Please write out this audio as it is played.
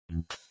No,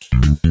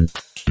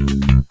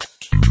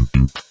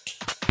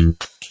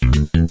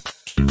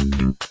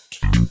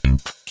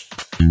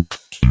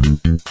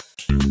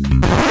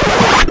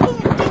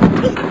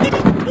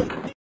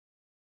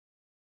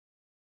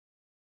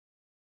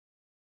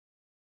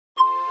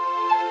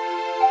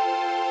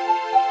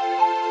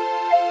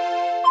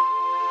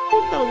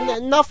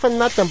 not for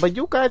nothing, but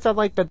you guys are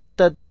like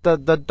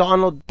the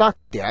Donald Duck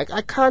there.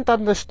 I can't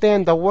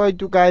understand the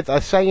word you guys are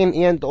saying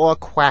and or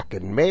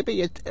quacking.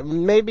 Maybe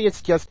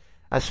it's just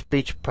a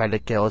speech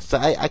predicate. Or so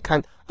I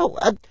can't. Oh,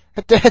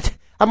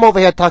 I'm over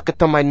here talking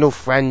to my new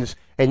friends,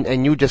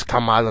 and you just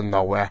come out of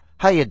nowhere.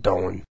 How you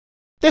doing?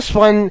 This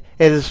one's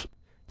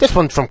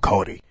from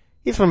Cody.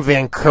 He's from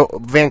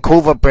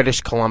Vancouver,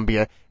 British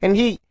Columbia, and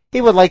he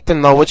would like to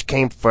know which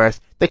came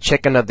first, the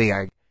chicken or the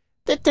egg.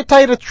 To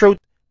tell you the truth,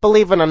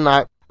 believe it or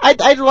not,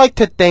 I'd like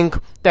to think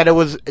that it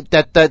was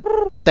that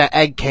the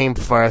egg came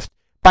first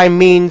by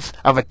means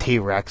of a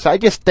T-Rex. I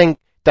just think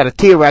that a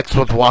T-Rex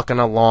was walking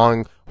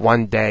along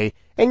one day,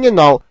 and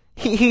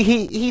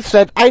he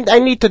said, I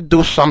need to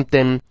do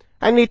something.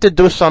 I need to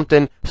do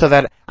something so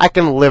that I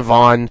can live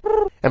on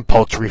in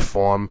poultry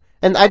form.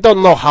 And I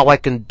don't know how I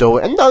can do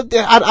it. And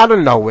out of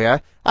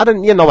nowhere,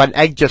 an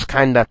egg just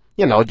kind of,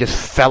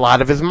 just fell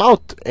out of his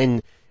mouth.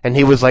 And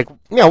he was like,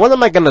 what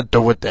am I going to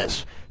do with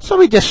this? So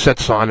he just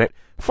sits on it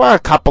for a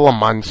couple of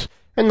months.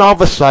 And all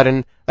of a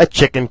sudden, a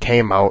chicken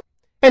came out.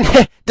 And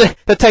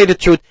to tell you the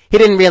truth, he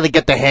didn't really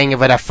get the hang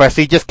of it at first.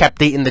 He just kept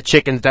eating the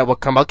chickens that would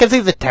come out. Because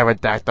he's a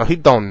pterodactyl. He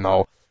don't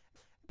know.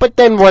 But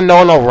then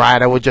Winona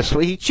Ryder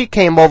she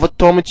came over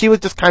to him and she was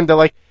just kind of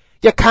like,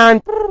 you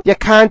can't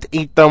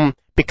eat them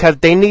because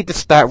they need to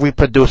start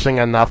reproducing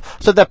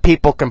enough so that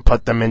people can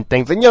put them in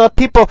things. And,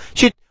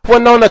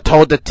 Winona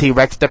told the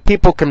T-Rex that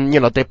people can,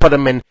 they put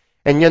them in,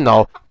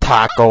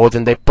 tacos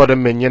and they put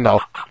them in,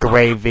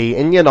 gravy.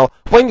 And,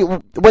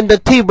 when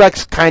the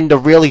T-Rex kind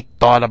of really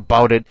thought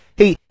about it,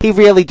 he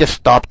really just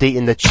stopped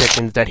eating the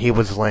chickens that he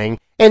was laying.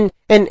 And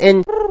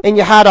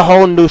you had a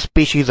whole new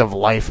species of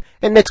life,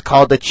 and it's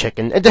called the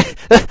chicken.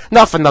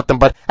 Not for nothing,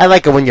 but I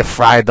like it when you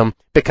fry them,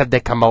 because they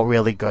come out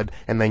really good,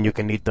 and then you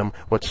can eat them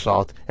with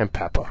salt and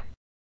pepper.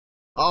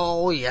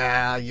 Oh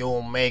yeah,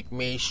 you make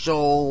me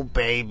soup,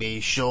 baby,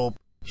 soup,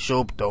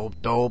 soup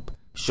dope dope,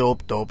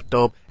 soup dope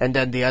dope, and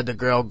then the other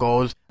girl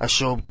goes, a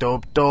soup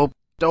dope dope,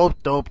 dope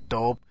dope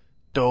dope,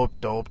 dope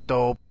dope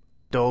dope,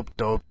 dope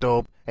dope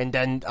dope, and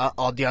then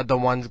all the other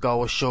ones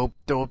go, a soup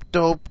dope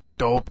dope,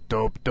 dope,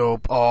 dope,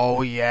 dope.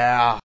 Oh,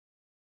 yeah.